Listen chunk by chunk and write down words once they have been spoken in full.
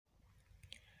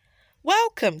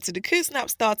Welcome to the KuSnap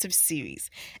Startup series.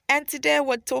 And today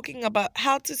we're talking about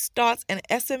how to start an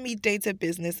SME data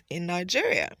business in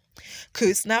Nigeria.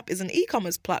 KuSnap is an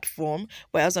e-commerce platform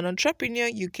where as an entrepreneur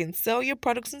you can sell your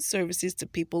products and services to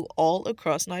people all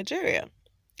across Nigeria.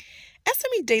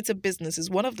 SME data business is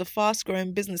one of the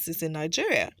fast-growing businesses in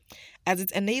Nigeria, as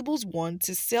it enables one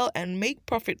to sell and make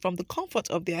profit from the comfort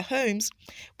of their homes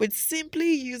with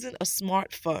simply using a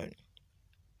smartphone.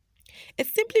 It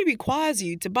simply requires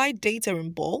you to buy data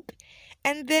in bulk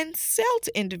and then sell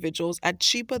to individuals at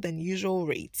cheaper than usual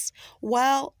rates,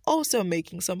 while also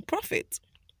making some profit.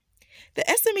 The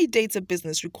SME data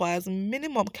business requires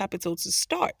minimum capital to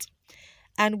start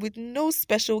and with no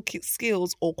special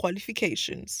skills or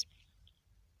qualifications.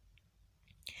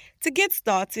 To get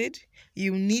started,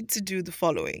 you need to do the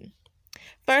following.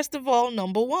 First of all,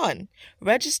 number one,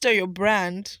 register your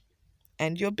brand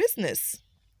and your business.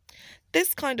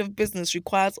 This kind of business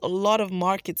requires a lot of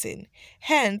marketing,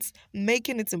 hence,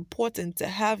 making it important to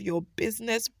have your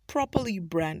business properly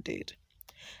branded.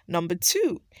 Number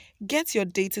two, get your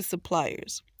data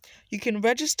suppliers. You can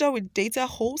register with data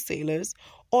wholesalers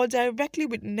or directly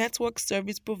with network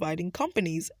service providing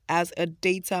companies as a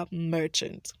data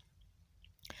merchant.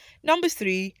 Number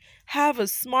three, have a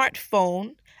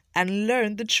smartphone and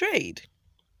learn the trade.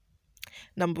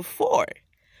 Number four,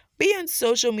 be on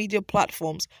social media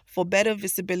platforms for better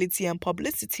visibility and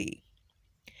publicity.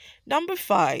 Number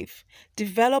five,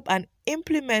 develop and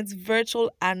implement virtual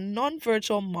and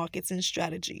non-virtual marketing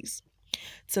strategies.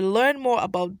 To learn more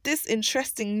about this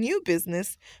interesting new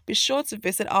business, be sure to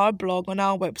visit our blog on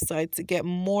our website to get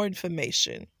more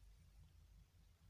information.